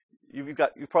you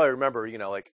probably remember,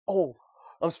 like, oh,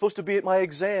 I'm supposed to be at my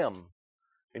exam,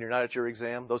 and you're not at your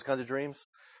exam. Those kinds of dreams.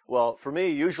 Well, for me,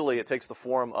 usually it takes the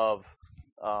form of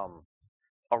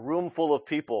a room full of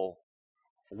people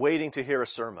waiting to hear a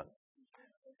sermon,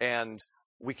 and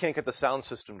we can't get the sound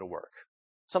system to work.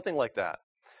 Something like that.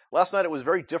 Last night it was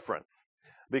very different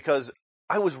because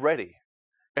I was ready,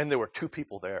 and there were two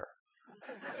people there.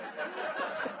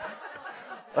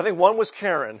 I think one was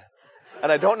Karen,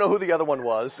 and I don't know who the other one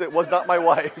was. It was not my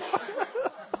wife.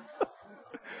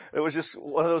 It was just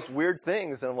one of those weird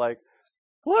things, and I'm like,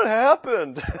 what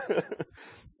happened?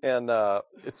 And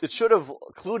it should have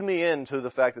clued me into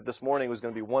the fact that this morning was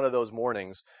going to be one of those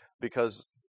mornings, because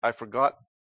I forgot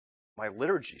my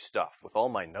liturgy stuff with all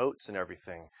my notes and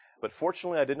everything. But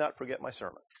fortunately, I did not forget my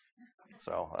sermon.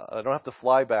 So I don't have to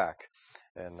fly back.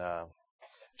 And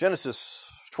Genesis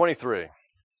 23.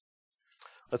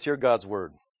 Let's hear God's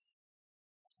word.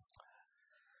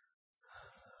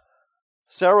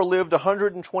 Sarah lived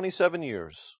 127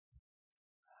 years.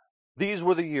 These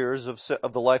were the years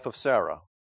of the life of Sarah.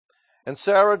 And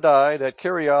Sarah died at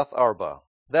Kiriath Arba,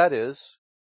 that is,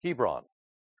 Hebron,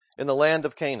 in the land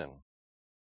of Canaan.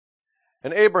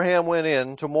 And Abraham went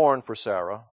in to mourn for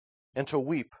Sarah and to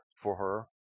weep for her.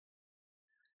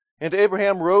 And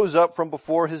Abraham rose up from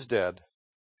before his dead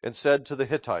and said to the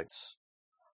Hittites,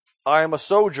 I am a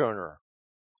sojourner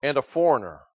and a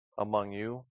foreigner among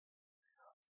you.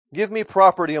 Give me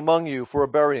property among you for a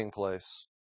burying place,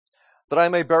 that I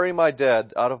may bury my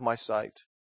dead out of my sight.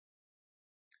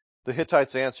 The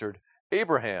Hittites answered,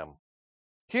 Abraham,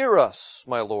 hear us,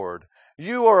 my lord.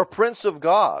 You are a prince of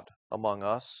God among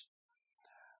us.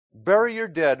 Bury your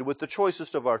dead with the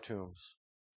choicest of our tombs.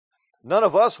 None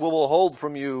of us will withhold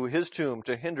from you his tomb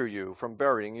to hinder you from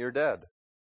burying your dead.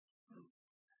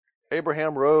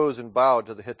 Abraham rose and bowed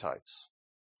to the Hittites,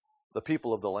 the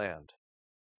people of the land.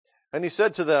 And he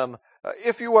said to them,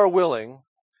 if you are willing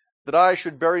that I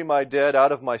should bury my dead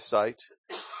out of my sight,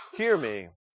 hear me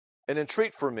and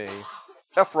entreat for me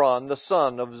Ephron the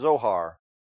son of Zohar,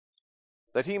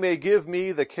 that he may give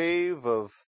me the cave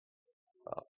of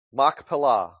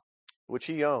Machpelah, which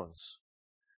he owns.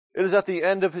 It is at the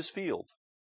end of his field.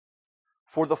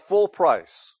 For the full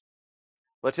price,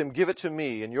 let him give it to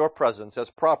me in your presence as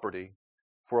property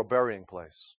for a burying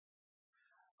place.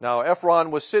 Now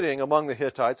Ephron was sitting among the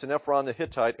Hittites, and Ephron the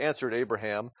Hittite answered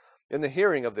Abraham in the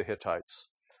hearing of the Hittites,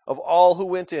 of all who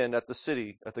went in at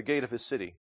the gate of his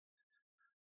city.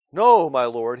 No, my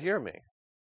lord, hear me.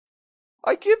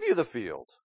 I give you the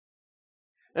field,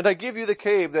 and I give you the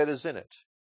cave that is in it.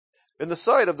 In the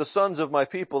sight of the sons of my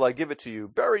people I give it to you.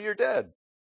 Bury your dead.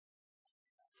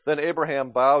 Then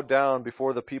Abraham bowed down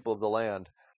before the people of the land,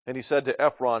 and he said to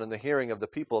Ephron in the hearing of the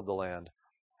people of the land,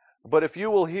 but if you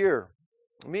will hear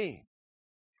me,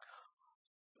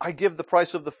 I give the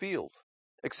price of the field.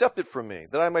 Accept it from me,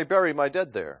 that I may bury my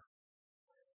dead there.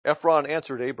 Ephron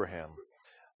answered Abraham,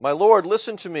 my lord,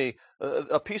 listen to me,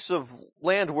 a piece of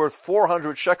land worth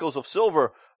 400 shekels of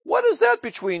silver. What is that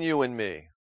between you and me?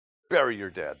 Bury your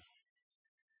dead.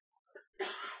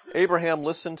 Abraham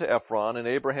listened to Ephron, and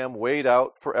Abraham weighed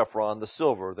out for Ephron the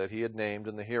silver that he had named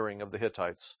in the hearing of the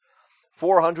Hittites,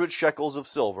 400 shekels of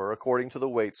silver, according to the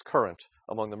weights current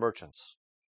among the merchants.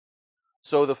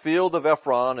 So the field of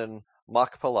Ephron in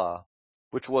Machpelah,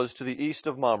 which was to the east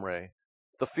of Mamre,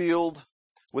 the field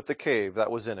with the cave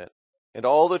that was in it, and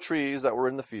all the trees that were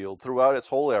in the field throughout its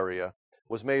whole area,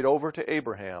 was made over to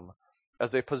Abraham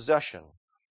as a possession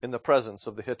in the presence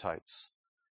of the Hittites,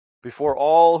 before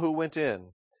all who went in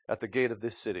at the gate of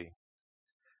this city.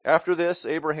 After this,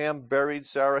 Abraham buried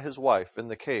Sarah his wife in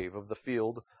the cave of the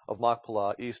field of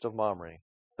Machpelah east of Mamre,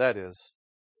 that is,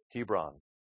 Hebron,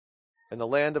 in the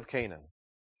land of Canaan.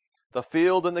 The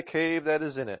field and the cave that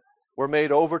is in it were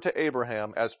made over to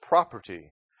Abraham as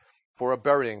property for a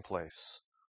burying place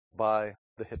by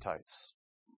the Hittites.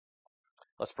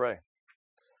 Let's pray.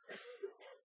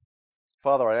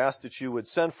 Father, I ask that you would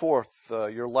send forth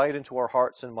your light into our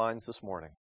hearts and minds this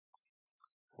morning.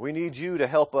 We need you to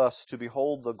help us to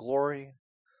behold the glory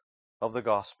of the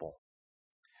gospel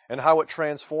and how it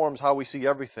transforms how we see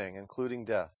everything, including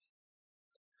death.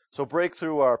 So break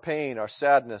through our pain, our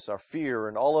sadness, our fear,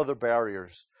 and all other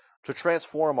barriers to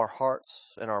transform our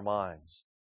hearts and our minds.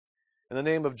 In the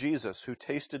name of Jesus, who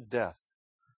tasted death,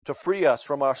 to free us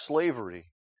from our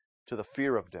slavery to the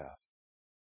fear of death.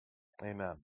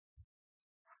 Amen.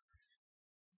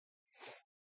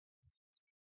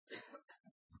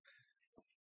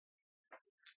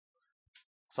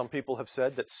 Some people have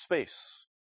said that space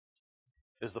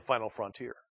is the final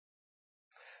frontier.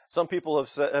 Some people have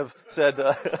said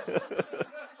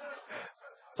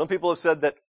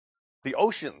that the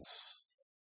oceans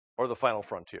are the final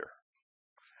frontier.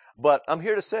 But I'm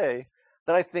here to say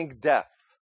that I think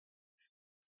death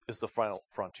is the final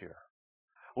frontier.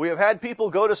 We have had people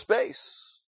go to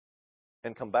space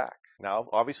and come back. Now,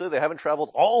 obviously, they haven't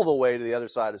traveled all the way to the other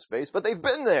side of space, but they've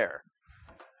been there.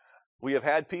 We have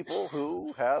had people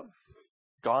who have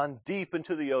gone deep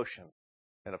into the ocean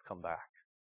and have come back.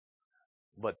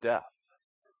 But death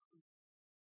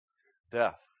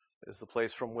is the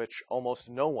place from which almost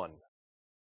no one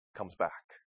comes back.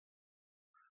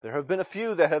 There have been a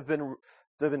few that have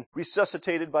been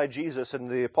resuscitated by Jesus and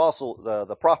the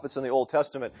prophets in the Old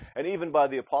Testament, and even by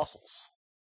the apostles.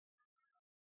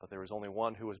 But there is only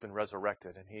one who has been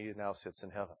resurrected, and he now sits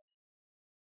in heaven.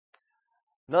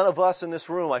 None of us in this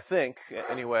room, I think,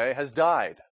 anyway, has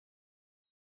died.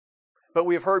 But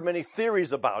we have heard many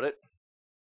theories about it.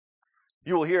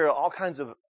 You will hear all kinds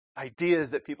of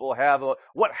ideas that people have about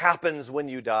what happens when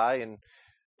you die. And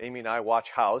Amy and I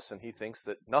watch House, and he thinks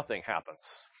that nothing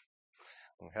happens.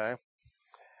 Okay?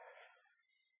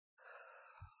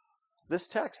 This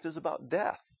text is about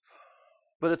death,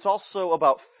 but it's also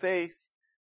about faith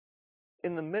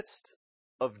in the midst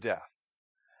of death.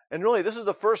 And really, this is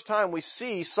the first time we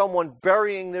see someone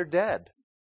burying their dead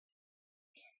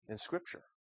in Scripture.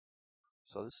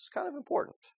 So this is kind of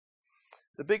important.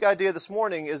 The big idea this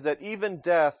morning is that even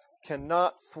death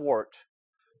cannot thwart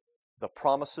the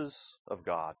promises of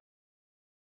God.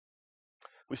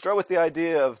 We start with the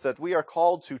idea of that we are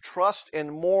called to trust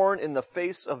and mourn in the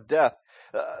face of death.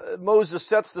 Moses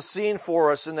sets the scene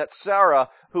for us in that Sarah,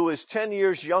 who is 10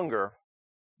 years younger,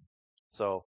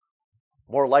 so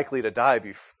more likely to die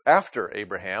after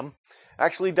Abraham,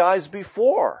 actually dies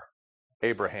before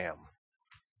Abraham.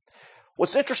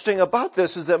 What's interesting about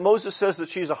this is that Moses says that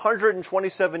she's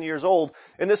 127 years old,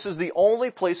 and this is the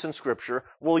only place in Scripture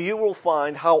where you will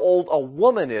find how old a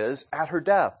woman is at her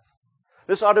death.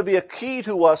 This ought to be a key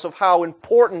to us of how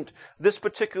important this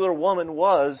particular woman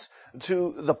was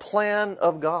to the plan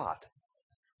of God.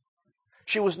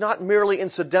 She was not merely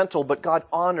incidental, but God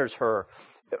honors her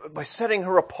by setting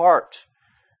her apart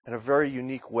in a very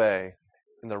unique way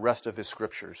in the rest of His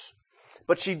Scriptures.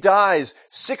 But she dies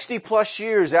 60 plus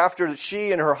years after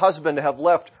she and her husband have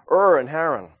left Ur and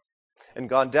Haran and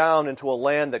gone down into a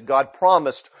land that God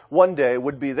promised one day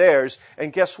would be theirs.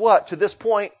 And guess what? To this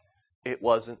point, it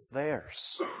wasn't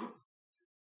theirs.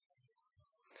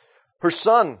 Her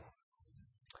son,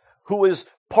 who is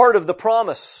part of the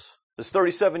promise, is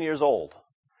 37 years old,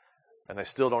 and they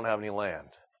still don't have any land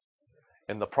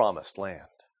in the promised land.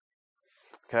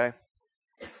 Okay?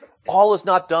 All is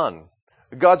not done.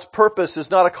 God's purpose is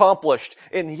not accomplished,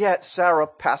 and yet Sarah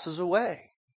passes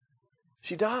away.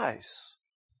 She dies.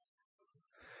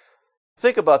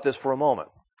 Think about this for a moment.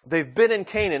 They've been in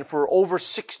Canaan for over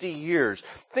 60 years.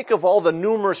 Think of all the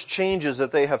numerous changes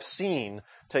that they have seen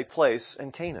take place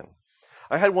in Canaan.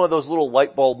 I had one of those little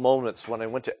light bulb moments when I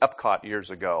went to Epcot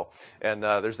years ago. And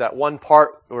there's that one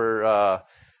part where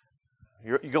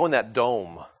you go in that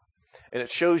dome, and it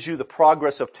shows you the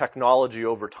progress of technology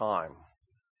over time.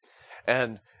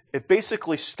 And it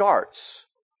basically starts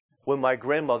when my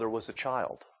grandmother was a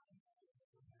child.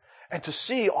 And to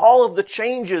see all of the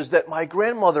changes that my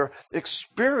grandmother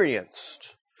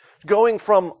experienced, going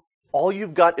from all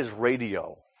you've got is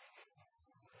radio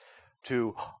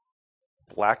to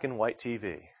black and white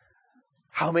TV.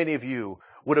 How many of you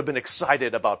would have been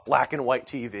excited about black and white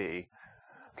TV?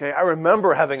 Okay, I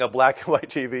remember having a black and white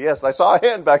TV. Yes, I saw a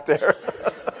hand back there.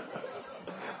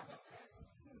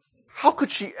 How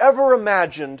could she ever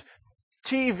imagined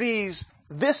TVs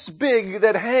this big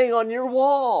that hang on your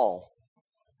wall?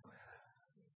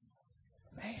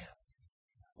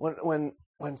 Man,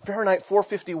 when Fahrenheit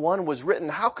 451 was written,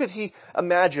 how could he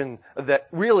imagine that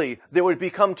really there would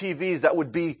become TVs that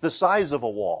would be the size of a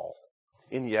wall?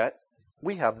 And yet,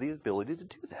 we have the ability to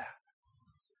do that.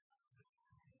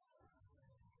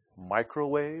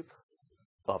 Microwave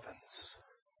ovens.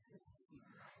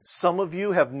 Some of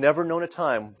you have never known a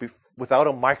time without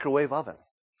a microwave oven.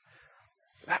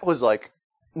 That was like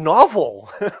novel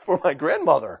for my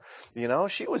grandmother. You know,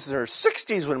 she was in her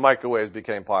 60s when microwaves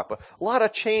became popular. A lot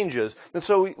of changes. And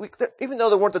so even though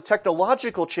there weren't the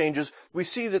technological changes, we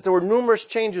see that there were numerous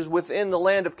changes within the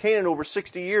land of Canaan over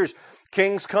 60 years.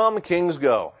 Kings come, kings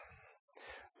go.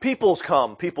 Peoples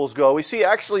come, peoples go. We see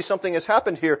actually something has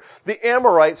happened here. The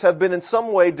Amorites have been in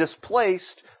some way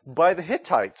displaced by the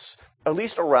Hittites, at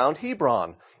least around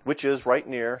Hebron, which is right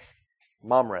near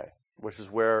Mamre, which is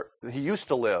where he used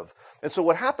to live. And so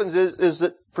what happens is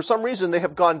that for some reason they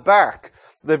have gone back.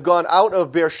 They've gone out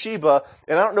of Beersheba,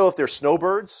 and I don't know if they're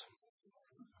snowbirds.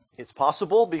 It's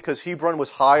possible because Hebron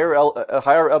was higher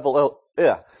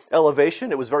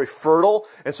elevation. It was very fertile,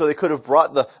 and so they could have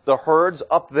brought the herds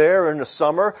up there in the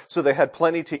summer, so they had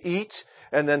plenty to eat,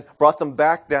 and then brought them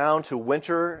back down to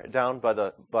winter, down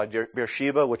by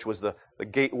Beersheba, which was the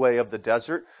gateway of the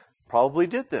desert. Probably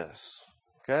did this.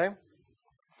 Okay?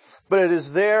 But it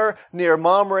is there near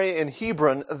Mamre in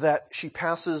Hebron that she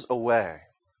passes away.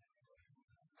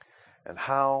 And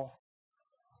how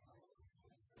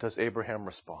does Abraham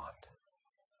respond?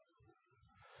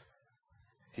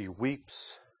 He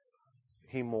weeps,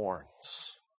 he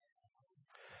mourns.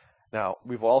 Now,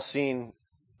 we've all seen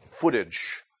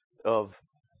footage of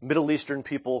Middle Eastern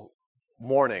people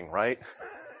mourning, right?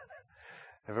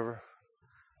 Have you ever?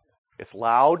 It's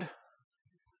loud.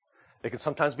 It can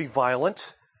sometimes be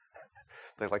violent.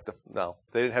 They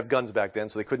didn't have guns back then,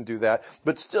 so they couldn't do that.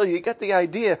 But still, you get the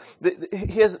idea.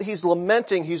 He's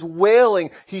lamenting, he's wailing,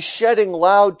 he's shedding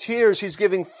loud tears, he's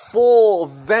giving full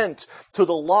vent to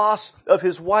the loss of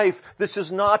his wife. This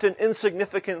is not an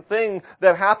insignificant thing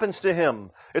that happens to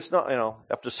him. It's not,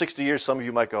 after 60 years, some of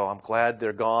you might go, I'm glad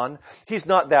they're gone. He's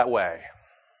not that way.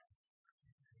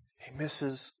 He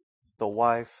misses the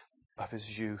wife of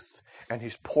his youth, and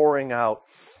he's pouring out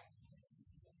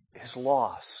his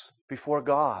loss before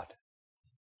God.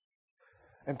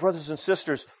 And brothers and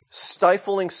sisters,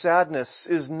 stifling sadness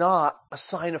is not a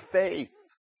sign of faith.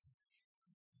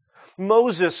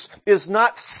 Moses is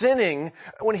not sinning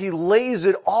when he lays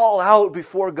it all out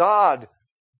before God.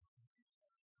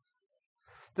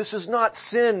 This is not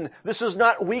sin. This is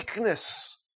not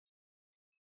weakness.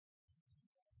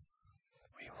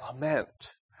 We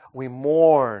lament. We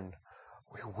mourn.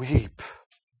 We weep.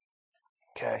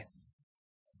 Okay?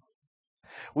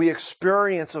 We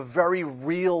experience a very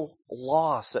real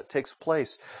loss that takes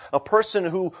place. A person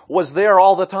who was there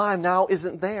all the time now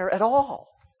isn't there at all.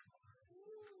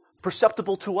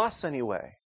 Perceptible to us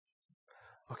anyway.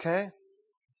 Okay?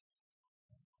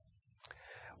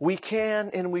 We can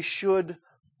and we should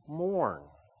mourn.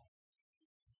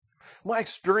 My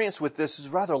experience with this is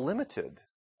rather limited.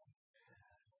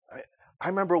 I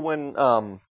remember when,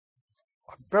 I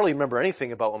barely remember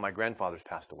anything about when my grandfathers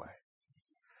passed away.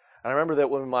 And I remember that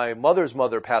when my mother's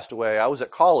mother passed away, I was at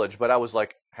college, but I was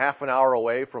like half an hour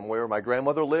away from where my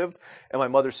grandmother lived, and my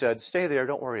mother said, stay there,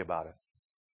 don't worry about it.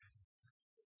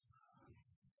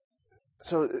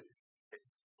 So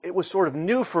it was sort of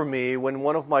new for me when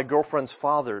one of my girlfriend's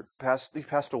father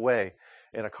passed away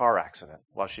in a car accident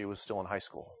while she was still in high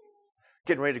school,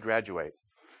 getting ready to graduate.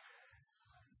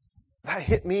 That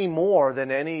hit me more than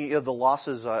any of the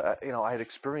losses I had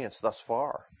experienced thus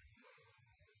far.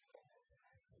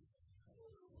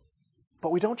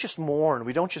 But we don't just mourn.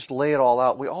 We don't just lay it all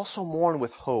out. We also mourn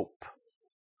with hope.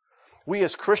 We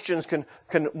as Christians can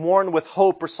mourn with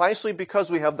hope precisely because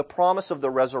we have the promise of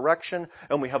the resurrection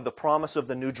and we have the promise of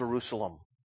the New Jerusalem.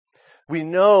 We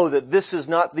know that this is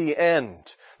not the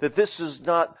end, that this is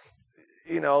not,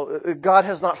 God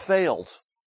has not failed.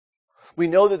 We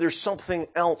know that there's something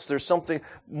else, there's something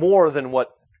more than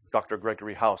what Dr.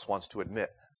 Gregory House wants to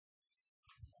admit.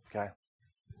 Okay?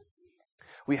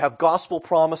 We have gospel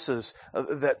promises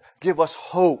that give us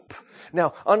hope.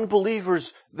 Now,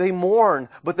 unbelievers, they mourn,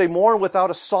 but they mourn without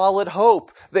a solid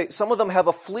hope. Some of them have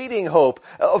a fleeting hope,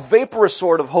 a vaporous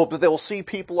sort of hope that they will see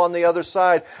people on the other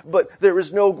side, but there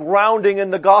is no grounding in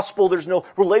the gospel. There's no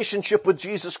relationship with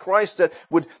Jesus Christ that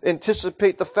would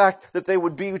anticipate the fact that they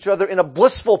would be each other in a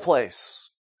blissful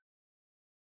place.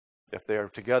 If they are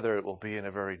together, it will be in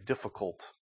a very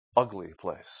difficult, ugly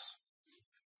place.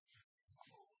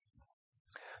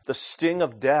 The sting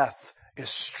of death is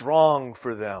strong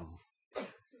for them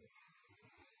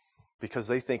because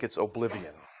they think it's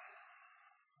oblivion.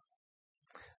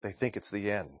 They think it's the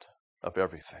end of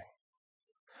everything.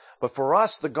 But for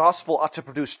us, the gospel ought to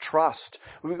produce trust.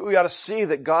 We ought to see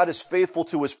that God is faithful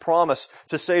to His promise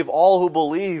to save all who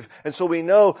believe. And so we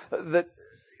know that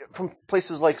from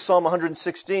places like Psalm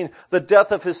 116, the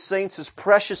death of His saints is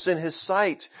precious in His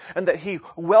sight, and that He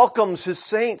welcomes His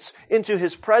saints into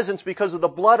His presence because of the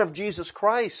blood of Jesus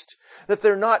Christ, that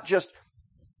they're not just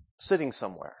sitting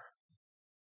somewhere,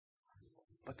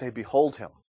 but they behold Him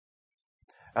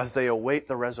as they await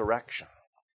the resurrection.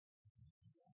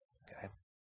 Okay?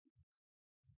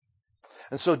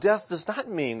 And so death does not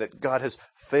mean that God has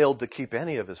failed to keep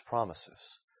any of His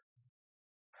promises.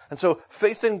 And so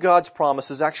faith in God's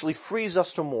promises actually frees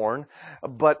us to mourn,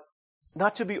 but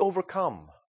not to be overcome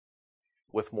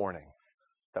with mourning,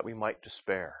 that we might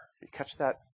despair. You catch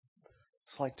that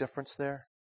slight difference there?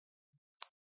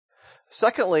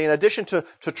 Secondly, in addition to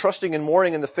trusting and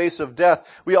mourning in the face of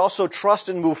death, we also trust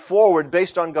and move forward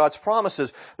based on God's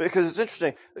promises. Because it's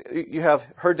interesting, you have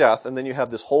her death, and then you have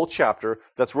this whole chapter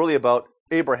that's really about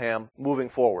Abraham moving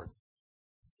forward,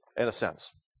 in a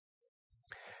sense.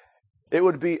 It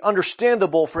would be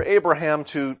understandable for Abraham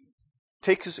to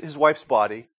take his wife's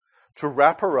body, to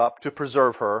wrap her up, to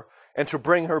preserve her, and to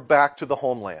bring her back to the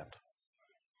homeland.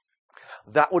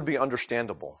 That would be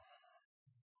understandable.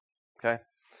 Okay?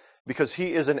 Because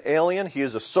he is an alien, he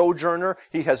is a sojourner,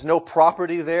 he has no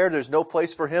property there, there's no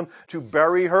place for him to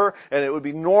bury her, and it would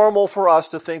be normal for us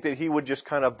to think that he would just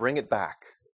kind of bring it back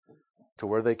to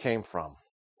where they came from.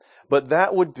 But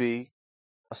that would be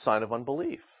a sign of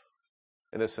unbelief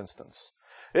in this instance.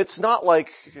 It's not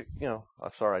like,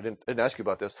 I'm sorry, I didn't ask you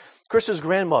about this. Chris's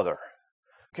grandmother.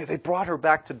 Okay, they brought her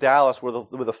back to Dallas where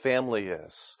the family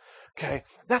is. Okay,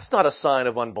 that's not a sign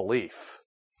of unbelief.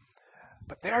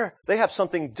 But they have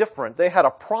something different. They had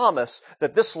a promise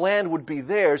that this land would be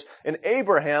theirs, and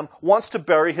Abraham wants to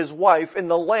bury his wife in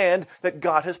the land that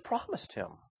God has promised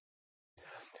him.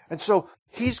 And so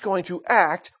he's going to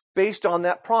act based on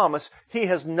that promise. He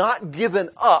has not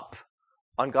given up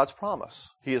on God's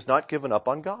promise. He has not given up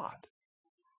on God.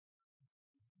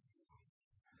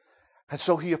 And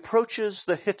so he approaches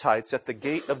the Hittites at the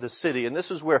gate of the city, and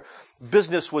this is where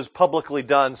business was publicly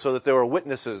done so that there were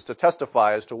witnesses to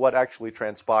testify as to what actually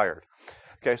transpired.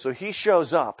 Okay, so he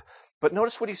shows up, but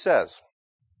notice what he says.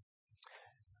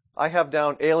 I have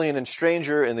down alien and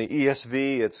stranger in the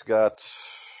ESV. It's got,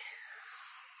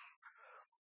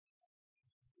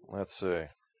 let's see,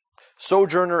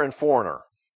 sojourner and foreigner.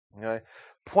 Okay?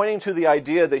 Pointing to the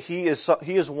idea that he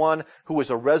is one who is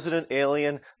a resident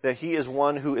alien, that he is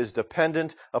one who is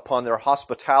dependent upon their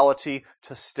hospitality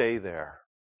to stay there.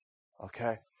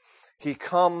 Okay? He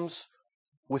comes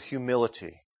with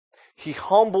humility. He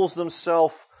humbles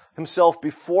himself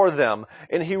before them,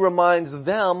 and he reminds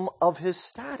them of his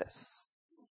status.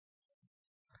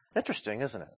 Interesting,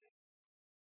 isn't it?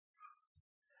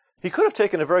 He could have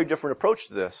taken a very different approach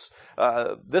to this.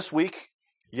 This week,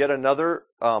 yet another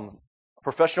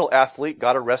professional athlete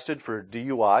got arrested for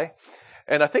DUI.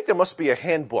 And I think there must be a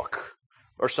handbook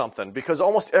or something, because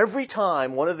almost every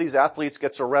time one of these athletes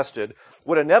gets arrested,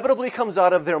 what inevitably comes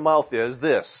out of their mouth is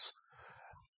this: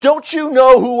 "Don't you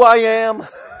know who I am?"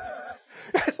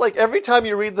 It's like every time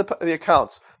you read the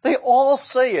accounts, they all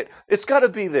say it. It's got to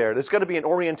be there. There's got to be an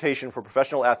orientation for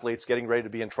professional athletes getting ready to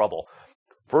be in trouble.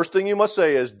 First thing you must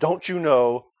say is, "Don't you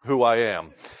know who I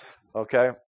am?"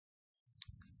 Okay?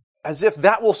 As if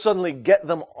that will suddenly get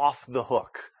them off the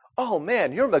hook. "Oh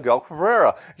man, you're Miguel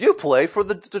Cabrera. You play for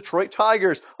the Detroit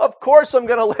Tigers. Of course I'm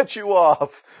going to let you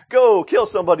off. Go kill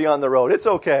somebody on the road. It's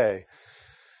okay."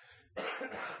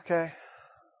 Okay?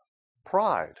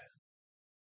 Pride.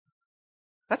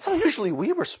 That's how usually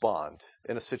we respond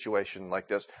in a situation like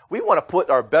this. We want to put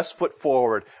our best foot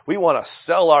forward. We want to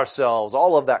sell ourselves,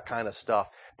 all of that kind of stuff.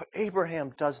 But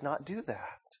Abraham does not do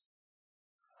that.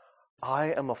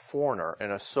 "I am a foreigner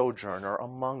and a sojourner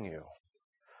among you.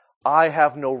 I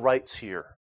have no rights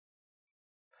here.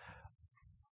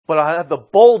 But I have the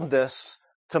boldness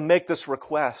to make this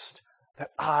request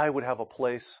that I would have a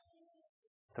place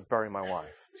to bury my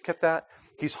wife." Did you get that?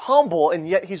 He's humble, and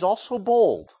yet he's also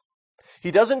bold.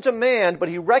 He doesn't demand, but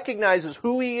he recognizes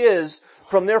who he is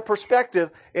from their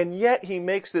perspective, and yet he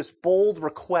makes this bold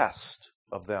request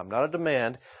of them. Not a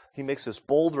demand. He makes this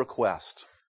bold request.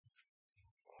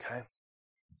 Okay?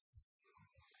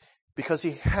 Because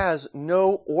he has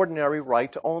no ordinary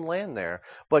right to own land there,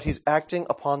 but he's acting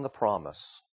upon the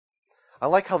promise. I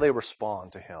like how they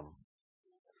respond to him.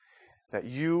 That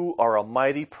you are a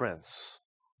mighty prince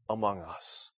among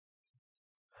us.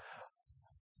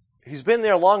 He's been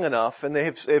there long enough, and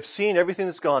they've seen everything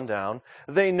that's gone down.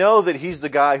 They know that he's the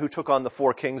guy who took on the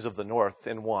 4 kings of the north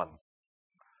and won.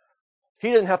 He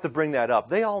didn't have to bring that up.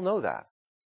 They all know that.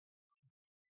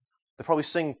 They probably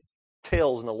sing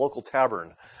tales in the local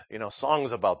tavern,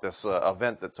 songs about this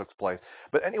event that took place.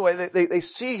 But anyway, they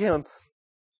see him.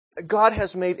 God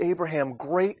has made Abraham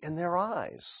great in their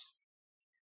eyes.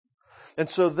 And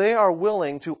so they are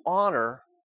willing to honor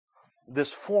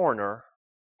this foreigner,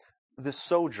 this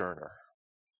sojourner.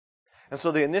 And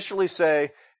so they initially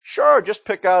say, "Sure, just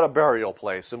pick out a burial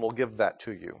place and we'll give that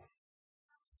to you."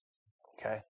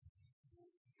 Okay?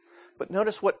 But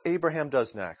notice what Abraham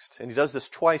does next. And he does this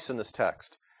twice in this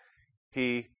text.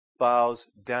 He bows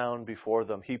down before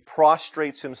them. He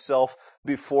prostrates himself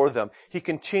before them. He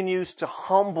continues to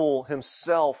humble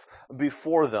himself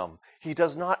before them. He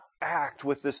does not act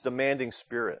with this demanding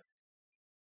spirit.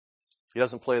 He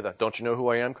doesn't play the "don't you know who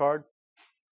I am" card.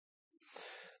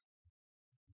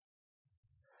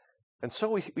 And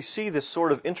so we see this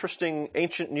sort of interesting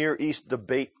ancient Near East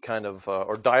debate kind of,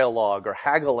 or dialogue or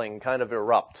haggling kind of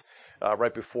erupt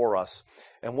right before us.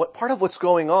 And part of what's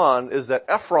going on is that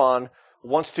Ephron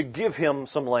wants to give him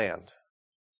some land.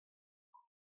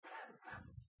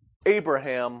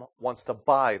 Abraham wants to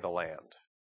buy the land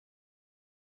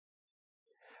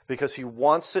because he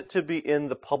wants it to be in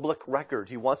the public record.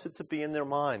 He wants it to be in their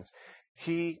minds.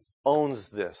 He owns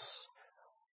this,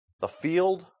 the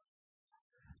field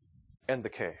and the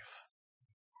cave,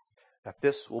 that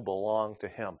this will belong to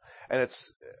him. And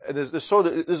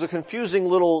there's a confusing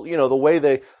little, the way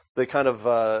they kind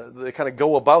of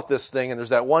go about this thing. And there's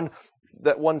that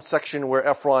one section where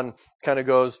Ephron kind of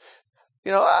goes,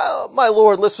 my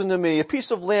Lord, listen to me. A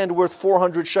piece of land worth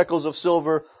 400 shekels of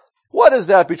silver. What is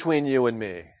that between you and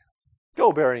me?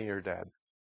 Go bury your dead.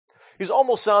 He's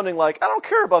almost sounding like, I don't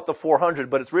care about the 400,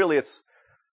 but it's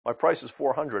my price is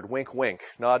 400. Wink, wink.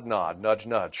 Nod, nod. Nudge,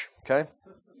 nudge. Okay?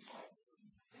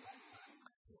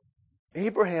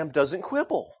 Abraham doesn't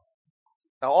quibble.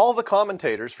 Now, all the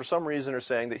commentators, for some reason, are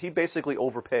saying that he basically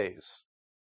overpays.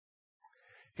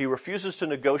 He refuses to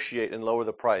negotiate and lower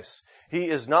the price. He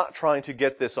is not trying to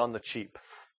get this on the cheap.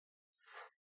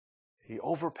 He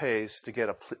overpays to get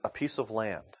a piece of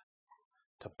land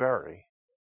to bury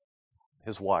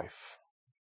his wife.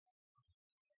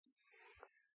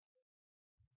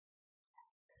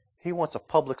 He wants a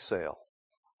public sale.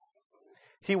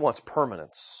 He wants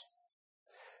permanence.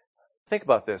 Think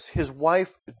about this. His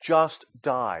wife just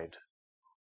died.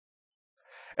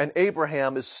 And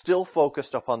Abraham is still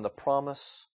focused upon the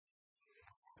promise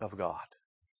of God.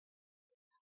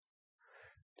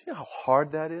 Do you know how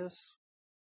hard that is?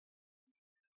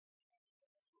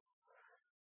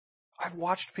 I've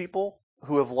watched people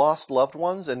who have lost loved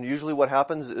ones, and usually what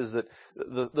happens is that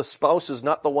the spouse is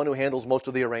not the one who handles most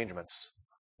of the arrangements.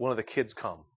 One of the kids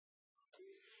come,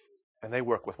 and they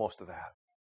work with most of that.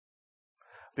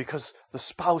 Because the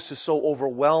spouse is so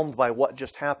overwhelmed by what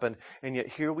just happened, and yet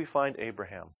here we find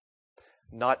Abraham,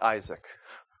 not Isaac,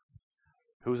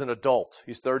 who's an adult.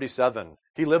 He's 37.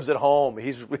 He lives at home.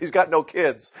 He's got no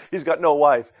kids. He's got no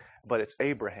wife. But it's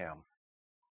Abraham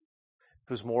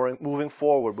who's moving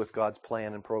forward with God's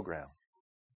plan and program.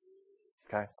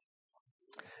 Okay?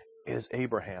 It is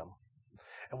Abraham.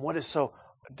 And what is so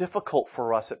difficult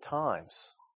for us at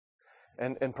times,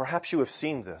 and perhaps you have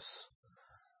seen this,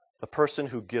 the person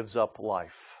who gives up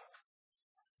life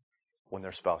when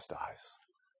their spouse dies.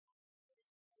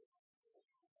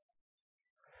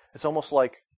 It's almost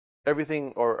like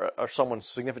everything or someone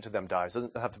significant to them dies. It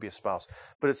doesn't have to be a spouse.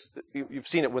 But you've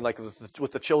seen it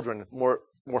with the children, more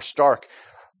stark.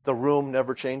 The room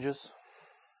never changes.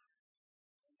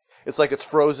 It's like it's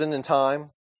frozen in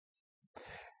time.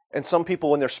 And some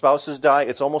people, when their spouses die,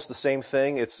 it's almost the same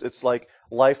thing. It's like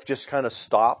life just kind of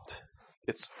stopped.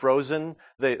 It's frozen.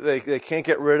 They can't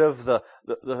get rid of the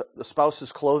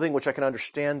spouse's clothing, which I can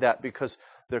understand that because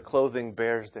their clothing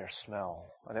bears their smell.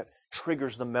 And it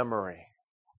triggers the memory.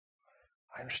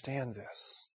 I understand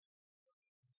this.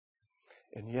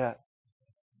 And yet,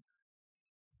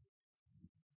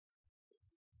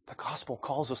 the gospel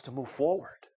calls us to move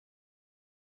forward.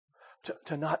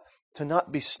 To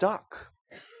not be stuck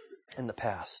in the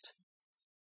past.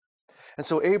 And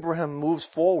so Abraham moves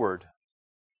forward.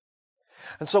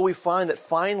 And so we find that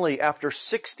finally, after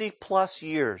 60 plus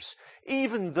years,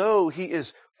 even though he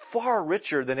is far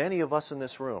richer than any of us in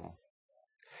this room,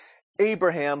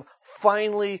 Abraham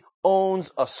finally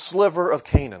owns a sliver of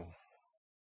Canaan.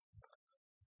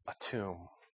 A tomb.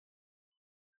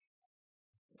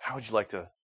 How would you like to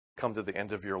come to the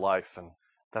end of your life and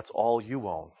that's all you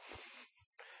own,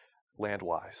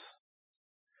 land-wise?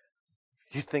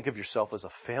 You'd think of yourself as a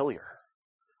failure.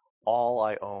 All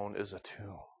I own is a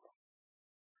tomb.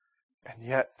 And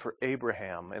yet, for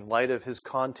Abraham, in light of his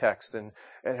context and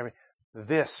everything,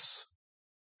 this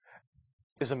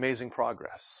is amazing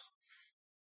progress.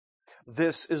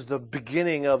 This is the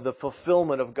beginning of the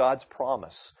fulfillment of God's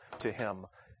promise to him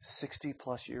 60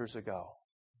 plus years ago.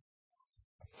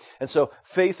 And so,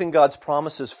 faith in God's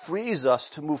promises frees us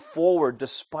to move forward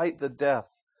despite the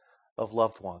death of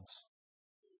loved ones.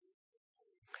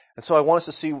 And so I want us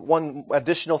to see one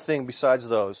additional thing besides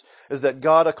those, is that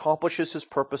God accomplishes His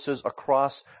purposes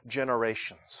across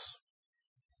generations.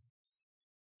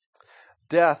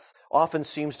 Death often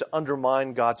seems to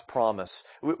undermine God's promise.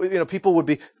 People would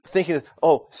be thinking,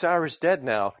 oh, Sarah's dead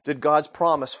now. Did God's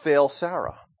promise fail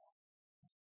Sarah?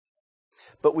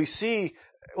 But we see,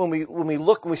 when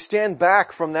we stand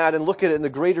back from that and look at it in the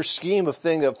greater scheme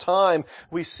of time,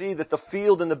 we see that the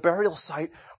field and the burial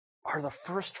site are the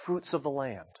first fruits of the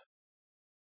land.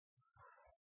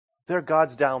 They're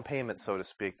God's down payment, so to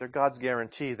speak. They're God's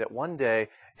guarantee that one day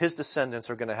His descendants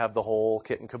are going to have the whole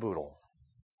kit and caboodle.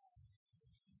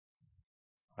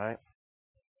 Right?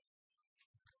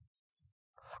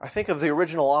 I think of the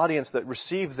original audience that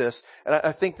received this, and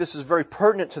I think this is very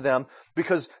pertinent to them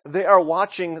because they are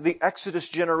watching the Exodus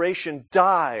generation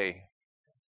die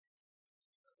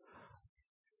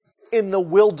in the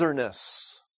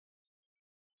wilderness.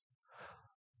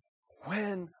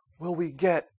 When will we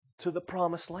get to the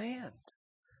promised land?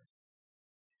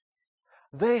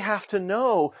 They have to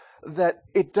know that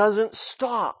it doesn't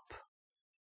stop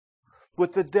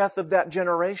with the death of that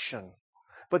generation,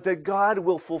 but that God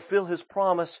will fulfill His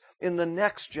promise in the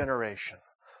next generation,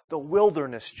 the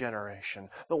wilderness generation,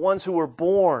 the ones who were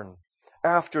born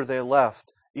after they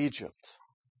left Egypt.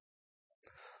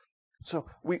 So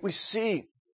we see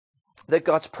that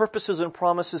God's purposes and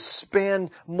promises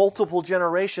span multiple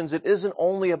generations. It isn't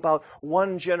only about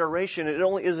one generation. It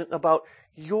only isn't about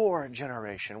your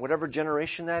generation, whatever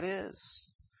generation that is.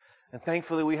 And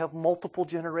thankfully we have multiple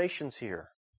generations here.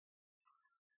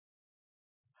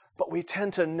 But we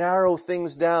tend to narrow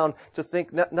things down to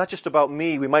think not just about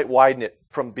me. We might widen it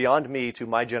from beyond me to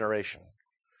my generation.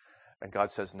 And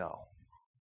God says no.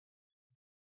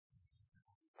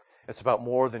 It's about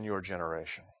more than your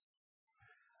generation.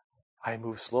 I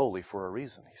move slowly for a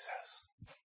reason, He says.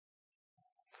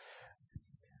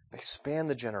 They span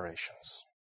the generations.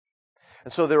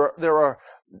 And so there are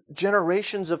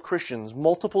generations of Christians,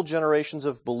 multiple generations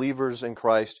of believers in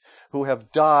Christ who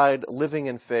have died living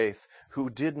in faith, who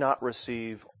did not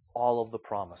receive all of the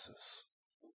promises.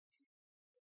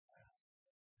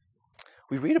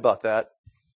 We read about that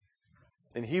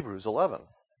in Hebrews 11.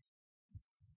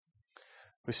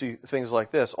 We see things like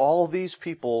this. All of these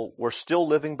people were still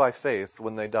living by faith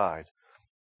when they died.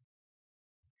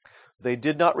 They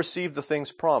did not receive the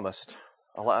things promised.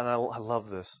 And I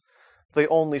love this. They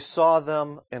only saw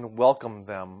them and welcomed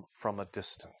them from a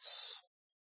distance.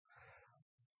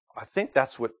 I think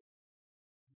that's what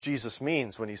Jesus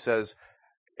means when He says,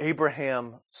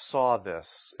 Abraham saw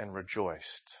this and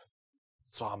rejoiced.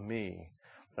 Saw me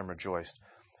and rejoiced.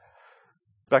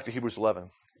 Back to Hebrews 11.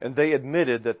 And they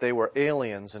admitted that they were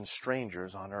aliens and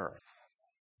strangers on earth.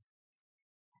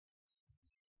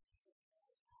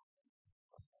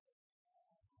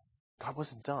 God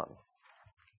wasn't done.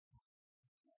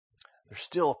 There's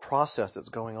still a process that's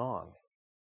going on.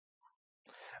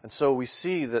 And so we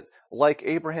see that, like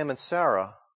Abraham and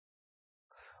Sarah,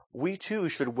 we too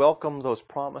should welcome those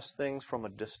promised things from a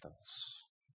distance.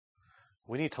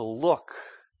 We need to look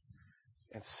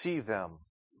and see them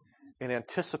and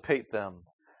anticipate them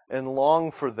and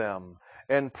long for them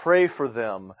and pray for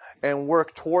them and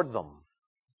work toward them.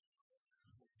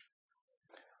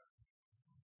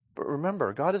 But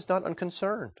remember, God is not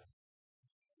unconcerned.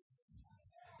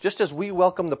 Just as we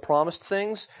welcome the promised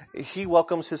things, He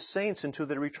welcomes His saints into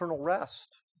their eternal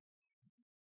rest.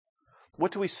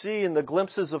 What do we see in the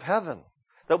glimpses of heaven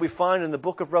that we find in the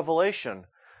book of Revelation?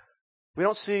 We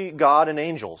don't see God and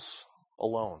angels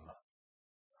alone.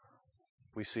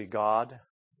 We see God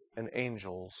and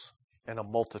angels and a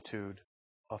multitude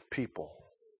of people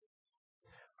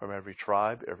from every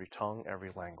tribe, every tongue, every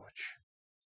language.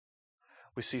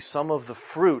 We see some of the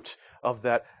fruit of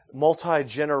that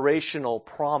multi-generational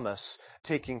promise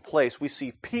taking place. We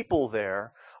see people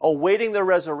there awaiting the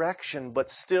resurrection, but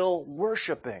still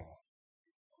worshiping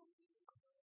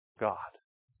God,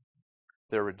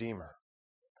 their Redeemer,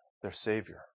 their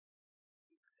Savior.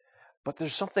 But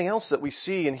there's something else that we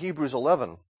see in Hebrews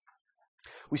 11.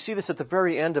 We see this at the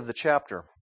very end of the chapter.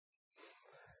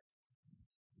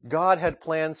 God had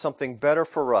planned something better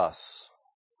for us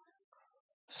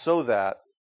so that,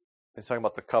 it's talking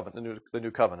about the covenant, the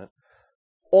new covenant,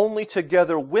 only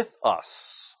together with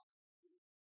us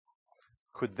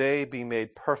could they be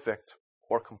made perfect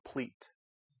or complete.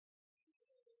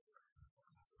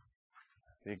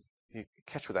 You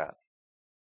catch with that.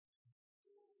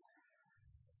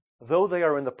 Though they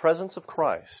are in the presence of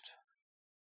Christ,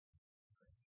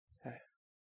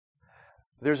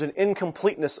 there's an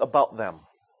incompleteness about them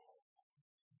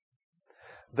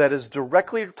that is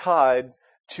directly tied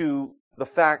to the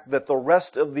fact that the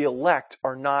rest of the elect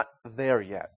are not there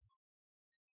yet.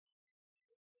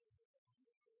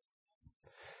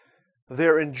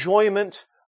 Their enjoyment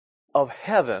of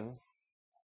heaven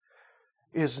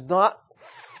is not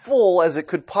full as it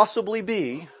could possibly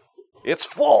be. It's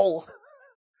full,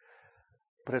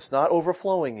 but it's not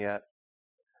overflowing yet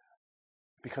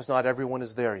because not everyone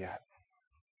is there yet.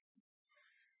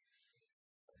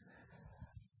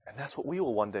 And that's what we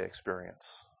will one day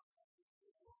experience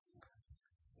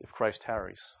if Christ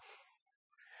tarries.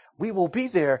 We will be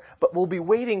there, but we'll be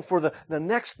waiting for the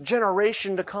next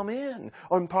generation to come in,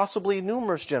 or possibly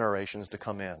numerous generations to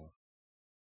come in.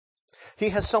 He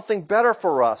has something better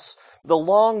for us. The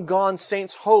long-gone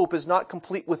saints' hope is not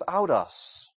complete without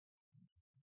us.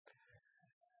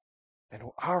 And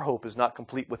our hope is not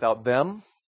complete without them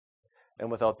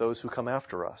and without those who come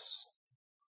after us.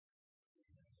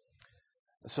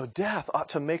 So death ought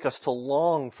to make us to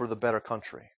long for the better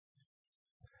country.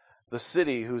 The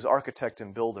city whose architect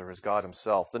and builder is God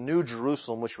himself. The new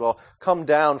Jerusalem which will come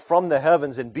down from the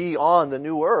heavens and be on the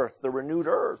new earth, the renewed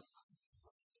earth.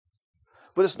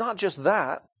 But it's not just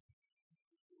that.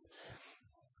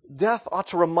 Death ought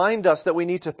to remind us that we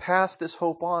need to pass this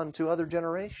hope on to other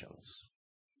generations.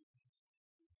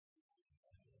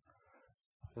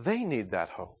 They need that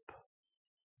hope.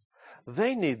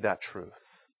 They need that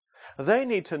truth. They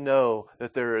need to know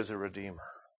that there is a Redeemer.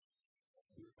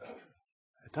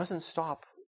 It doesn't stop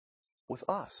with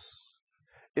us.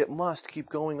 It must keep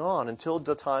going on until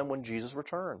the time when Jesus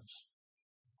returns.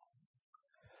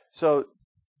 So,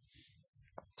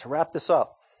 to wrap this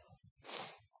up,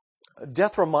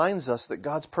 death reminds us that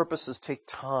God's purposes take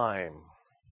time.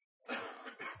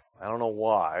 I don't know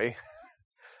why.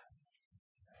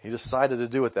 He decided to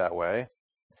do it that way.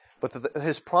 But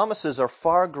his promises are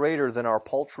far greater than our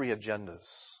paltry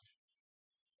agendas.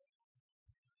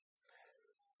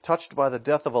 Touched by the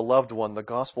death of a loved one, the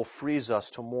gospel frees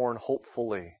us to mourn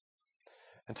hopefully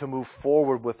and to move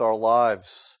forward with our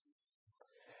lives.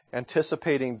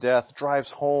 Anticipating death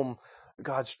drives home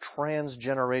God's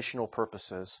transgenerational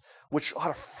purposes, which ought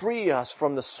to free us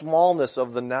from the smallness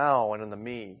of the now and in the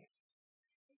me.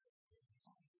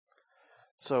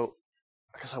 So,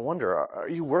 I guess I wonder, are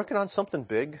you working on something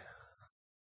big?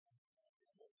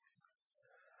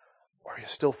 Or are you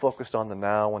still focused on the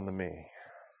now and the me?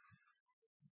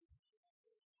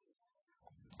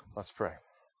 Let's pray.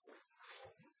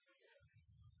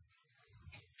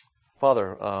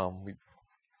 Father,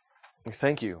 we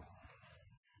thank you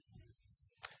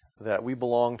that we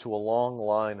belong to a long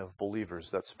line of believers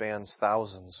that spans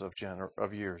thousands of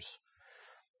years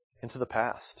into the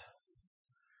past.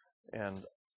 And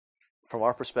from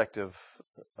our perspective,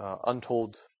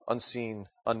 untold, unseen,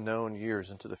 unknown years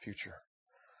into the future.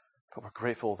 But we're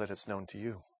grateful that it's known to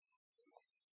you.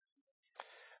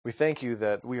 We thank you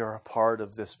that we are a part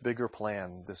of this bigger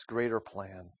plan, this greater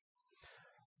plan.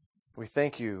 We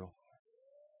thank you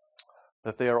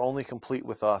that they are only complete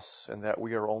with us and that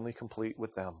we are only complete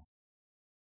with them.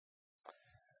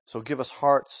 So give us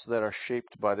hearts that are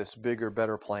shaped by this bigger,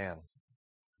 better plan,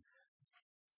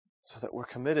 so that we're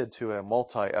committed to a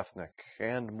multi-ethnic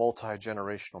and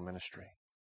multi-generational ministry.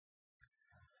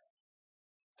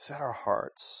 Set our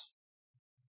hearts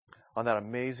on that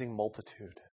amazing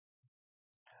multitude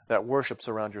that worships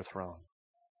around your throne.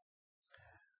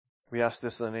 We ask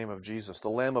this in the name of Jesus, the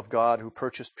Lamb of God who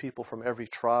purchased people from every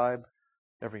tribe,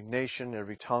 every nation,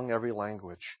 every tongue, every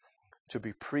language, to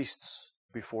be priests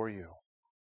before you.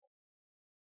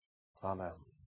 Amen.